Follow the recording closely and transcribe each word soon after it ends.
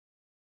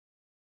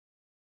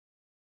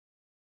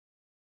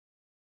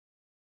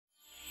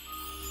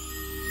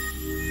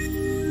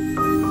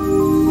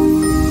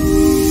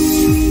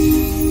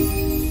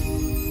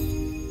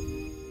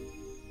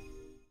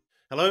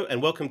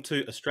and welcome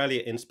to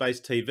Australia in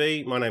Space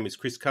TV. My name is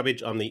Chris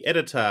Cubbage. I'm the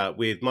editor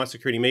with My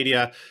Security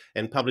Media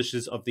and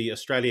publishers of the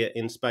Australia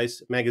in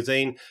Space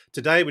magazine.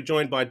 Today we're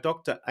joined by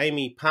Dr.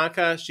 Amy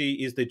Parker. She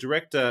is the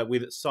director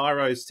with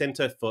CSIRO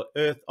Centre for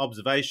Earth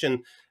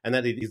Observation, and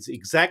that is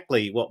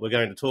exactly what we're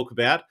going to talk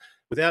about.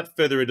 Without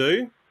further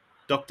ado,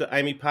 Dr.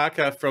 Amy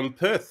Parker from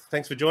Perth.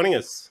 Thanks for joining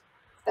us.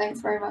 Thanks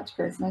very much,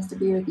 Chris. Nice to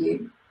be with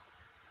you.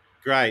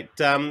 Great.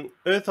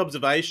 Earth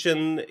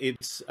observation,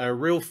 it's a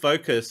real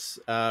focus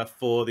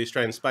for the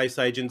Australian Space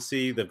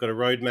Agency. They've got a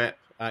roadmap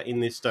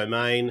in this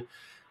domain,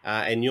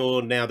 and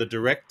you're now the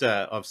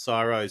director of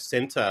CSIRO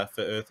Centre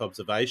for Earth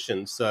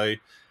Observation. So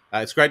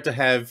it's great to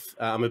have,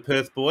 I'm a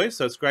Perth boy,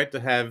 so it's great to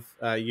have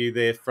you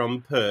there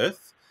from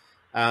Perth.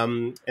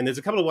 And there's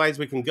a couple of ways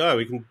we can go.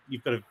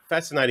 You've got a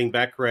fascinating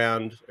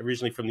background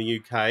originally from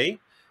the UK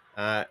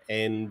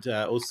and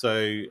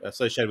also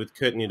associated with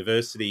Curtin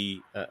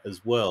University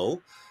as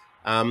well.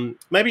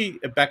 Maybe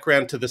a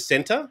background to the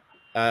centre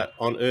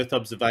on Earth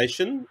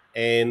observation,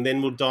 and then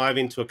we'll dive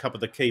into a couple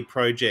of the key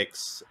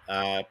projects,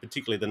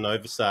 particularly the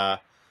NovaSAR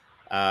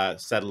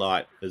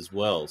satellite as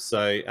well.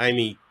 So,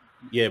 Amy,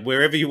 yeah,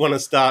 wherever you want to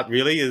start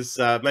really is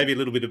maybe a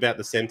little bit about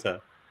the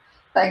centre.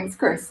 Thanks,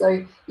 Chris.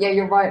 So, yeah,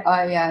 you're right.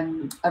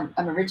 I'm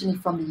originally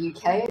from the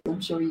UK, as I'm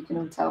sure you can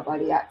all tell by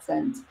the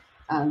accent,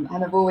 and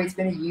I've always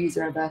been a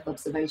user of Earth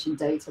observation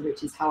data,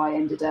 which is how I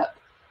ended up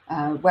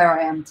where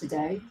I am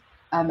today.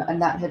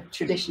 And that had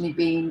traditionally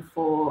been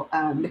for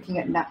looking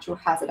at natural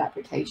hazard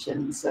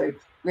applications. So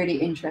really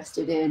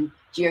interested in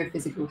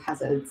geophysical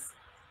hazards,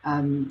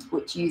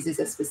 which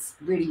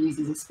really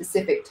uses a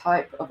specific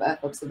type of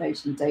Earth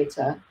observation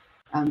data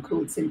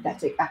called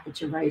Synthetic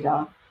Aperture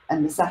Radar.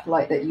 And the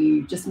satellite that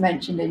you just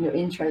mentioned in your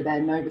intro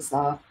there,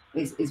 NovaSAR,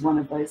 is one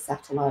of those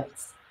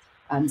satellites.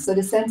 So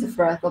the Centre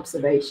for Earth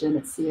Observation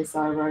at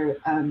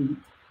CSIRO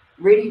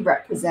really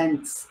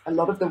represents a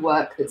lot of the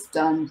work that's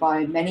done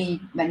by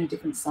many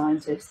different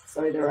scientists.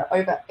 So there are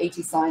over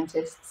 80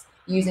 scientists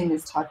using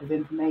this type of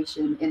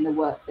information in the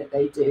work that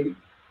they do.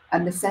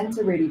 And the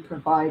centre really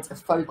provides a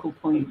focal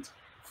point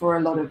for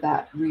a lot of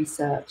that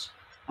research.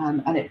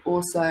 And it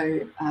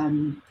also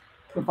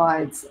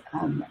provides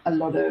a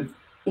lot of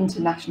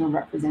international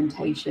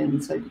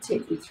representation, so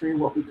particularly through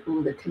what we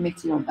call the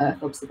Committee on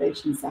Earth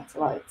Observation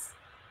Satellites.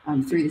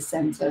 Through the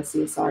centre,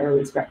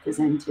 CSIRO is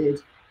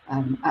represented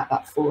at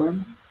that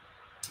forum.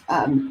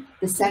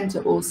 The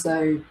centre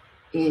also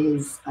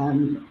is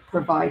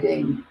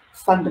providing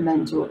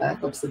fundamental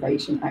Earth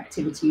observation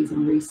activities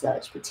and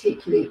research,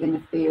 particularly in the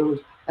field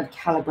of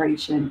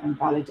calibration and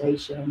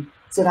validation.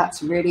 So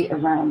that's really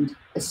around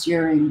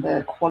assuring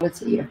the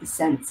quality of the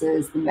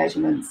sensors, the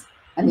measurements,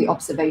 and the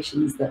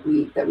observations that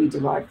we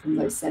derive from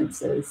those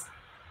sensors.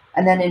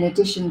 And then in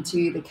addition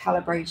to the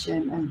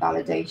calibration and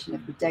validation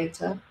of the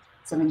data,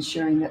 so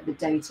ensuring that the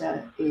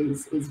data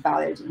is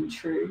valid and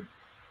true,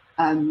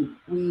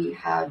 we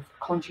have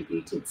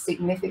contributed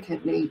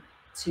significantly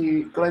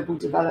to global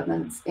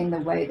developments in the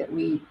way that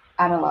we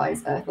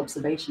analyse Earth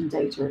observation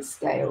data at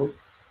scale.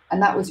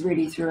 And that was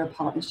really through a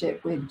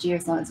partnership with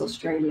Geoscience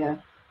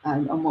Australia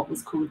on what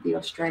was called the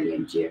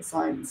Australian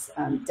Geoscience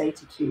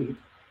Data Cube.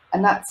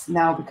 And that's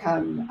now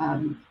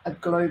become a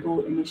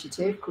global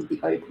initiative called the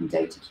Open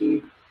Data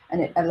Cube,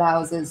 and it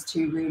allows us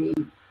to really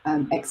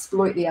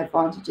exploit the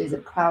advantages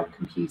of cloud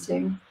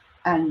computing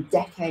and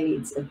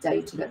decades of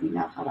data that we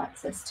now have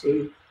access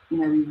to. You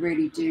know, we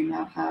really do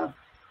now have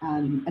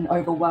an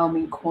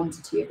overwhelming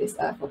quantity of this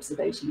Earth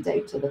observation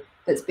data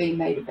that's being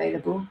made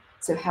available.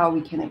 So how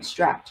we can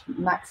extract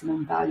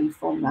maximum value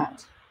from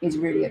that is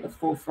really at the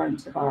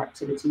forefront of our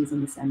activities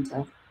in the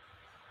centre.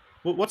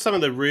 Well, what's some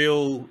of the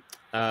real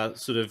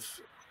sort of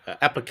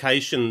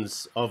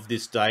applications of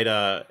this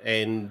data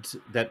and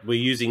that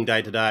we're using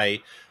day to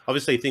day?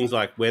 Obviously, things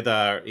like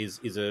weather is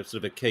a sort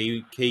of a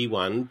key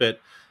one, but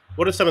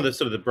what are some of the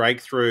sort of the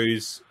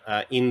breakthroughs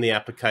in the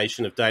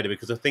application of data?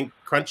 Because I think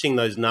crunching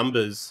those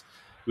numbers,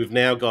 we've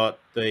now got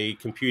the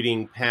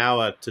computing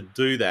power to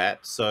do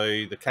that.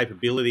 So the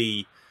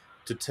capability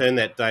to turn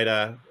that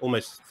data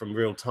almost from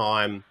real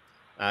time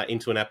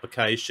into an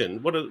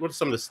application. What are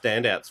some of the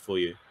standouts for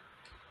you?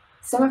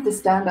 Some of the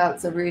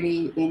standouts are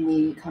really in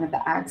the kind of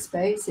the ag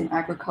space, in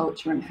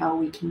agriculture, and how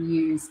we can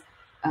use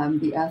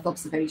the Earth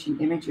observation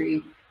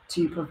imagery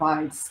to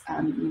provide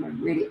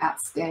really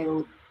at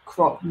scale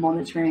crop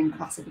monitoring,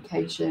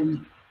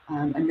 classification,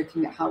 and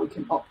looking at how we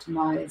can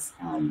optimize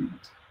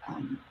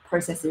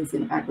processes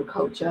in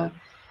agriculture.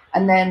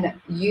 And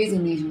then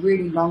using these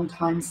really long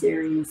time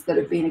series that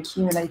have been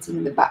accumulating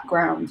in the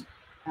background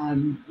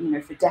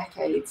for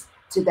decades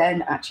to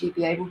then actually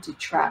be able to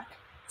track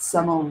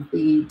some of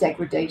the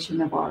degradation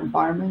of our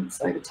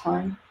environments over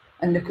time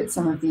and look at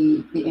some of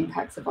the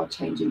impacts of our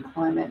changing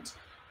climate.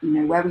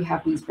 Where we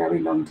have these very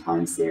long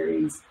time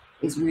series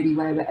is really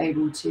where we're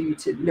able to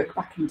look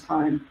back in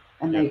time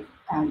and make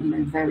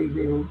very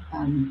real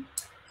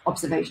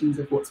observations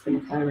of what's been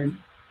occurring.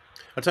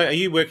 I'll tell you, are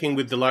you working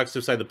with the likes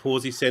of, say, the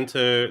Pawsey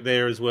Centre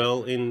there as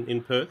well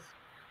in Perth?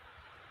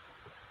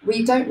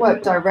 We don't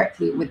work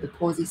directly with the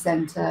Pawsey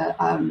Centre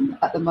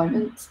at the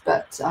moment,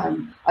 but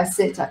I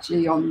sit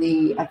actually on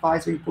the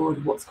advisory board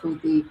of what's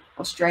called the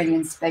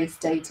Australian Space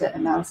Data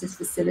Analysis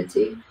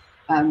Facility,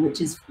 which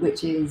is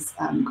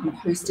kind of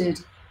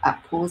hosted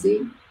at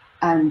Pawsey.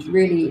 And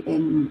really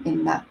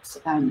in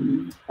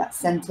that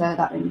centre,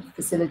 that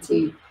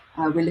facility,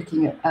 we're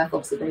looking at Earth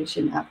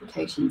observation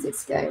applications at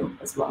scale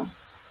as well.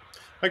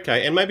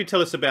 Okay, and maybe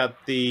tell us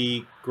about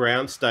the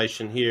ground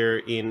station here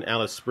in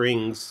Alice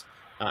Springs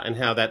and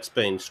how that's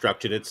been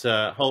structured. It's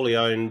a wholly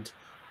owned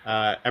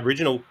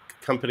Aboriginal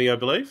company, I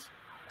believe.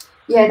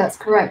 Yeah, that's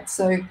correct.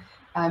 So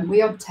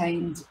we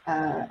obtained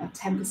a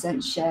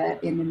 10% share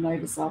in the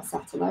Novasar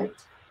satellite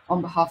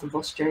on behalf of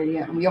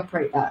Australia, and we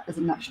operate that as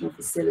a national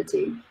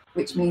facility,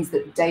 which means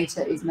that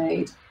data is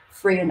made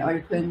free and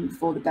open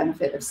for the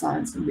benefit of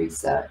science and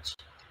research.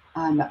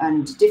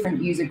 And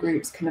different user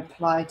groups can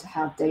apply to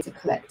have data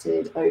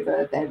collected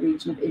over their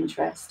region of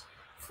interest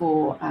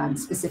for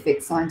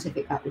specific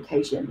scientific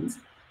applications.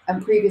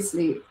 And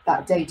previously,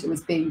 that data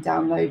was being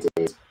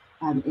downloaded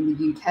in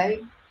the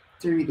UK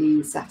through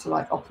the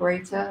satellite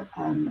operator,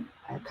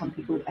 a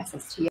company called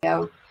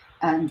SSTL.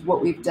 And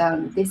what we've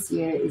done this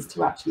year is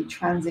to actually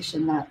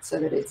transition that so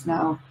that it's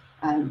now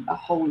a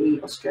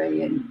wholly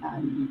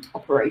Australian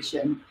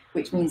operation,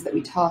 which means that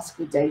we task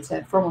the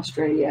data from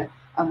Australia,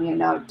 and we are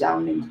now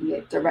downlinking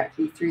it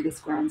directly through this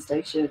ground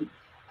station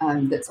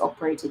that's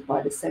operated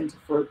by the Centre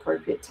for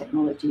Appropriate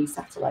Technology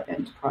Satellite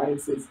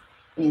Enterprises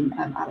in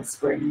Alice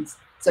Springs.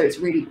 So it's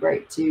really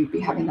great to be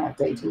having that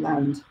data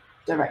land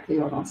directly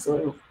on our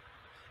soil.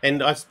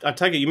 And I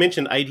take it you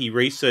mentioned 80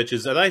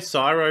 researchers. Are they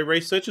CSIRO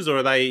researchers, or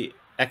are they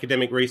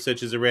academic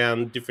researchers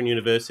around different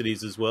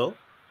universities as well?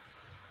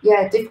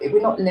 Yeah,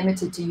 we're not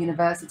limited to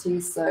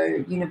universities.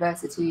 So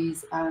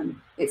universities,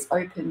 it's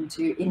open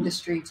to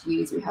industry to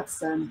use. We have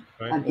some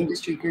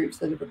industry groups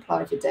that have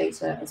applied for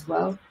data as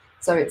well.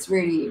 So it's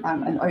really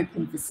an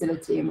open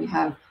facility, and we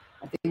have,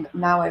 I think,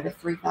 now over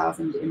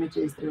 3,000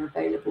 images that are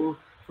available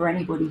for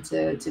anybody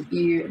to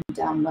view and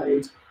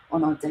download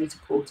on our data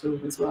portal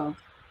as well.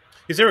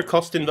 Is there a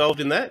cost involved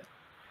in that?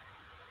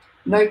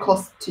 No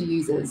cost to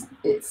users.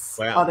 It's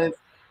Wow. part of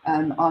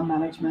our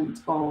management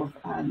of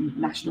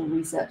national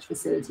research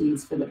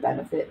facilities for the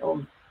benefit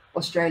of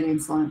Australian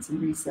science and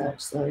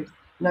research. So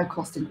no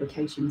cost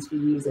implications for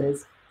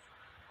users.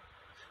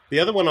 The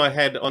other one I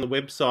had on the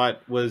website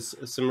was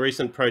some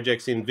recent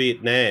projects in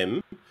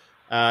Vietnam.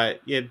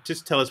 Yeah,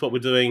 just tell us what we're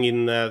doing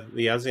in the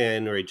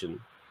ASEAN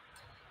region.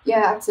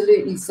 Yeah,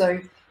 absolutely. So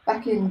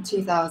back in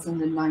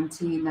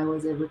 2019, there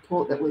was a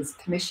report that was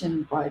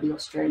commissioned by the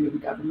Australian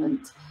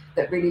government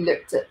that really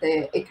looked at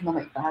the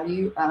economic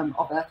value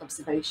of Earth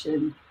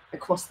observation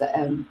across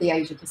the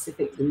Asia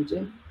Pacific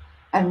region.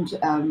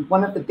 And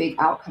one of the big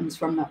outcomes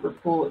from that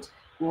report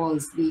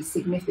was the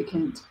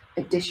significant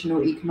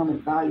additional economic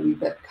value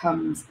that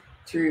comes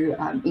through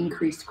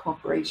increased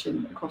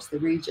cooperation across the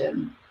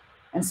region.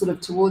 And sort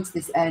of towards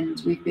this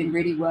end, we've been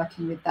really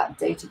working with that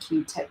data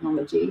cube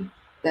technology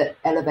that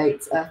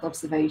elevates Earth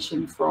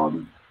observation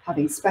from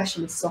having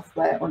specialist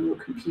software on your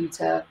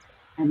computer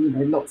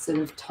and lots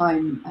of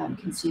time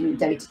consuming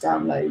data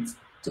downloads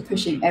to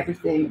pushing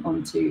everything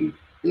onto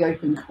the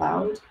open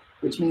cloud,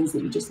 which means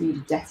that you just need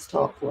a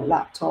desktop or a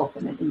laptop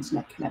and an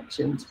internet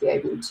connection to be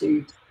able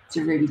to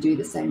really do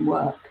the same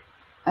work.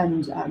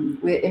 And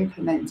we're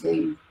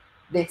implementing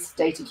this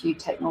data cube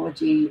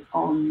technology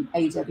on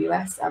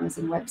AWS,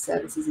 Amazon Web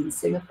Services in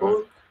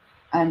Singapore,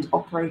 and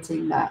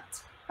operating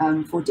that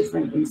for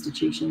different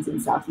institutions in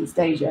Southeast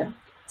Asia.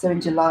 So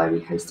in July, we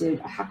hosted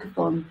a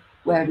hackathon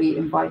where we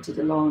invited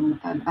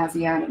along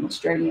ASEAN and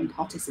Australian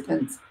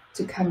participants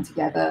to come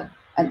together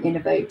and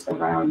innovate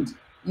around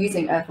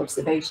using Earth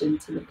observation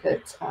to look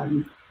at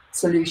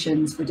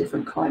solutions for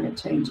different climate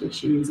change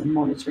issues and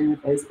monitoring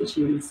of those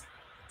issues.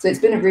 So it's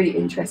been a really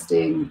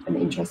interesting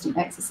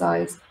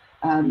exercise.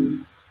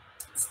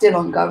 Still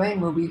ongoing.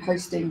 We'll be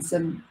hosting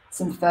some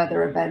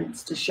further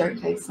events to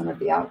showcase some of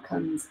the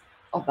outcomes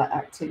of that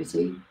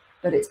activity,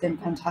 but it's been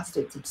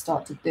fantastic to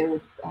start to build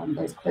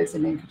those closer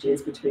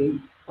linkages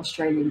between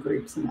Australian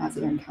groups and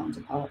ASEAN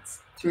counterparts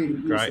through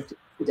the use of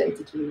the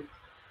data cube.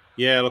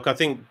 Yeah, look, I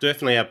think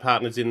definitely our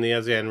partners in the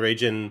ASEAN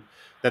region,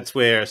 that's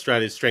where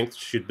Australia's strength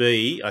should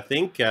be, I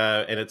think,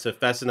 and it's a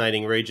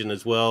fascinating region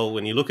as well.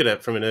 When you look at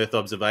it from an Earth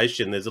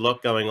observation, there's a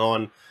lot going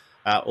on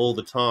all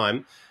the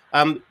time.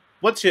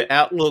 What's your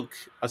outlook,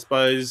 I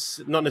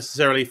suppose, not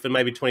necessarily for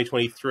maybe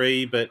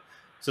 2023, but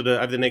sort of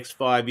over the next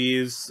 5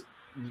 years?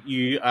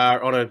 You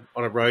are on a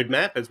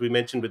roadmap, as we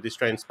mentioned, with the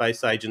Australian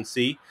Space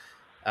Agency.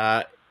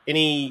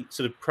 Any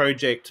sort of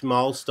project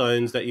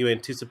milestones that you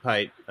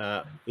anticipate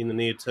in the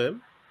near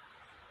term?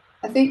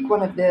 I think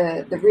one of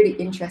the really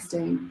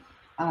interesting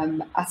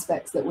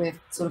aspects that we're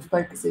sort of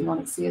focusing on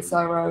at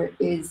CSIRO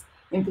is,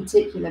 in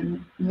particular,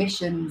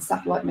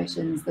 satellite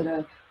missions that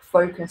are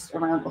focused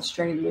around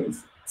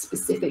Australia's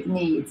specific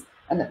needs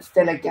and that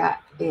fill a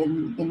gap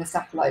in the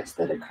satellites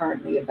that are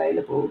currently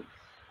available.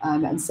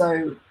 And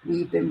so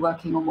we've been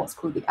working on what's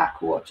called the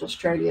Aquawatch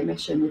Australia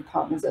mission with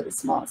partners at the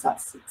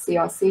SmartSat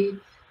CRC,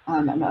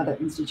 and other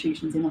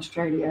institutions in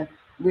Australia,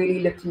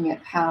 really looking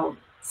at how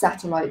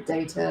satellite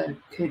data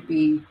could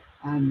be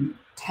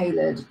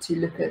tailored to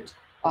look at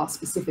our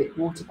specific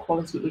water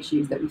quality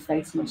issues that we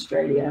face in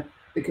Australia,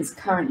 because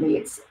currently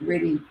it's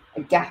really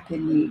a gap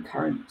in the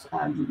current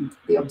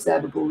the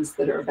observables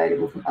that are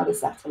available from other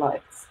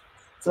satellites.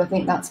 So I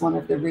think that's one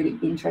of the really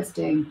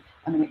interesting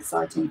and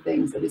exciting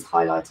things that is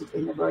highlighted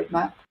in the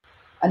roadmap.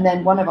 And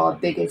then one of our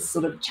biggest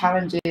sort of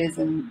challenges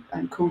and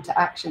call to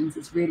actions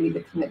is really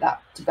looking at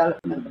that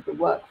development of the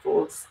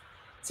workforce.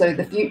 So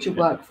the future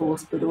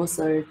workforce, but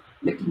also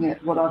looking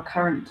at what our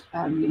current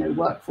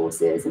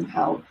workforce is and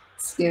how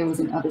skills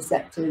in other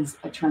sectors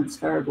are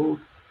transferable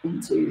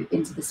into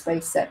the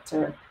space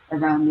sector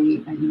around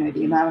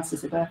the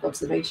analysis of Earth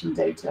observation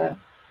data,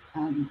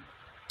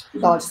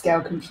 large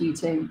scale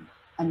computing,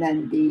 and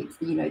then the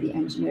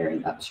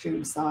engineering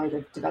upstream side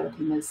of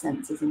developing those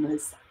sensors and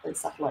those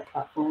satellite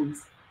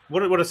platforms.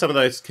 What are some of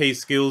those key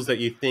skills that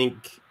you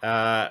think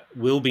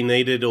will be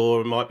needed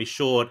or might be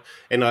short?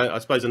 And I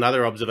suppose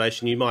another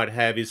observation you might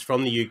have is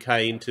from the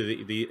UK into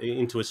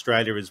into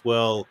Australia as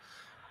well.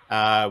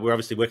 We're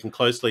obviously working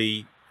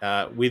closely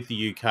with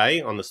the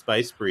UK on the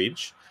space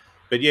bridge,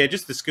 but yeah,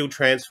 just the skill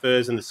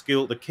transfers and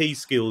the key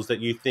skills that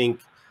you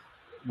think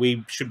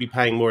we should be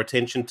paying more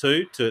attention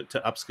to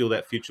upskill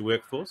that future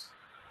workforce.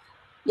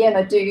 Yeah, and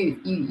I do.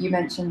 You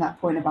mentioned that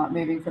point about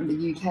moving from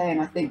the UK, and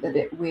I think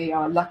that we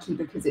are lucky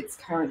because it's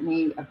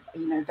currently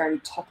very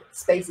topic.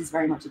 Space is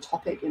very much a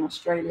topic in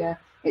Australia.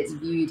 It's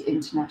viewed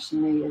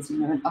internationally as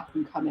an up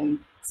and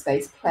coming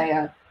space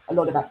player. A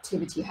lot of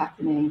activity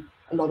happening,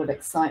 a lot of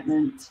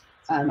excitement,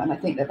 and I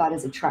think that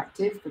is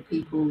attractive for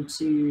people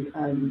to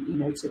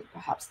to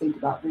perhaps think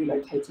about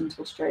relocating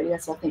to Australia.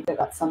 So I think that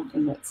that's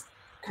something that's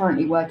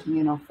currently working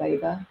in our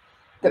favour,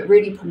 but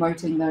really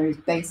promoting those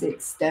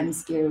basic STEM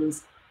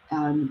skills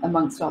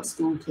amongst our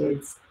school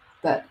kids,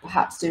 but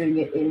perhaps doing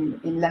it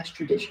in less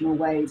traditional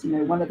ways.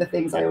 One of the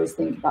things I always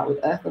think about with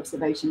Earth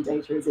observation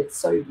data is it's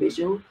so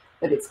visual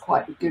that it's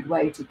quite a good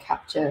way to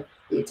capture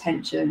the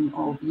attention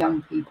of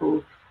young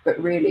people,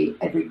 but really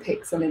every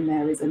pixel in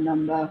there is a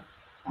number.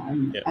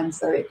 And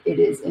so it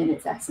is in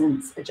its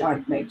essence a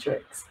giant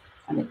matrix,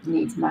 and it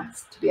needs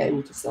maths to be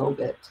able to solve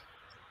it.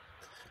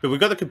 But we've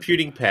got the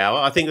computing power.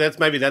 I think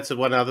that's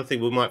one other thing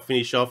we might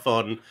finish off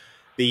on.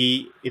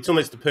 It's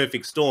almost the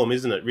perfect storm,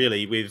 isn't it,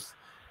 really, with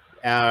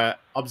our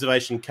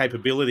observation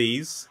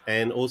capabilities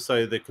and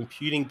also the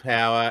computing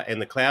power and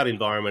the cloud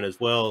environment as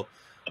well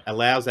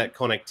allows that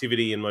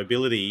connectivity and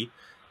mobility.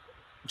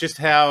 Just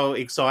how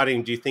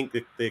exciting do you think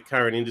that the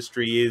current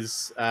industry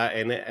is,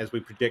 and as we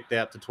project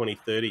out to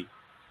 2030?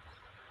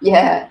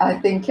 Yeah, I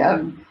think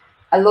a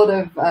lot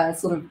of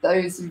sort of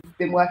those who've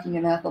been working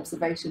in Earth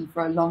observation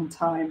for a long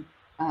time,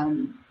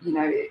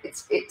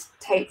 it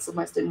takes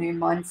almost a new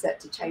mindset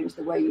to change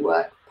the way you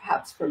work,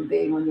 perhaps from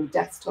being on your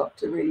desktop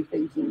to really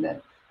thinking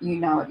that you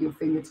now at your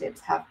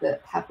fingertips have the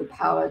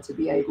power to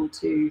be able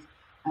to,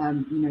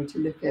 to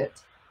look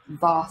at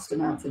vast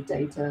amounts of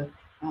data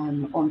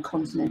on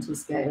continental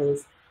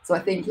scales. So I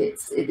think it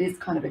is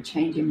kind of a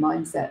change in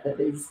mindset that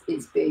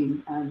is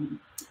being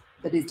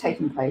that is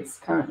taking place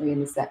currently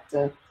in the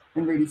sector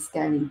and really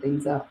scaling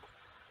things up.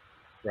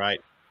 Right.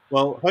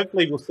 Well,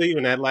 hopefully we'll see you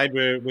in Adelaide.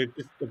 We're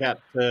just about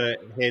to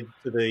head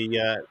to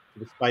the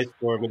Space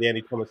Forum with the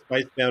Andy Thomas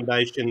Space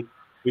Foundation.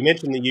 We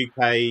mentioned the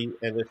UK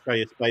and the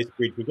Australia Space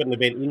Bridge. We've got an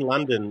event in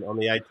London on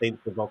the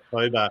 18th of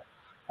October,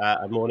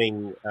 a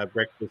morning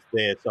breakfast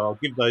there. So I'll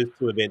give those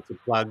two events a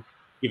plug,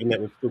 given that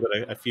we've still got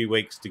a few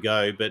weeks to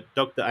go. But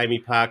Dr. Amy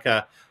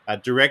Parker,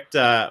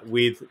 Director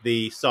with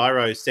the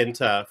CSIRO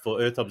Centre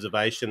for Earth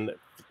Observation,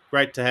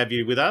 great to have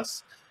you with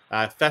us.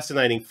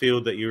 Fascinating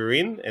field that you were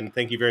in, and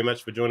thank you very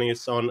much for joining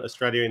us on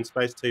Australia in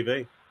Space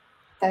TV.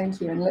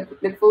 Thank you, and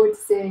look forward to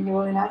seeing you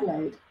all in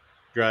Adelaide.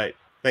 Great.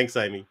 Thanks,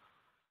 Amy.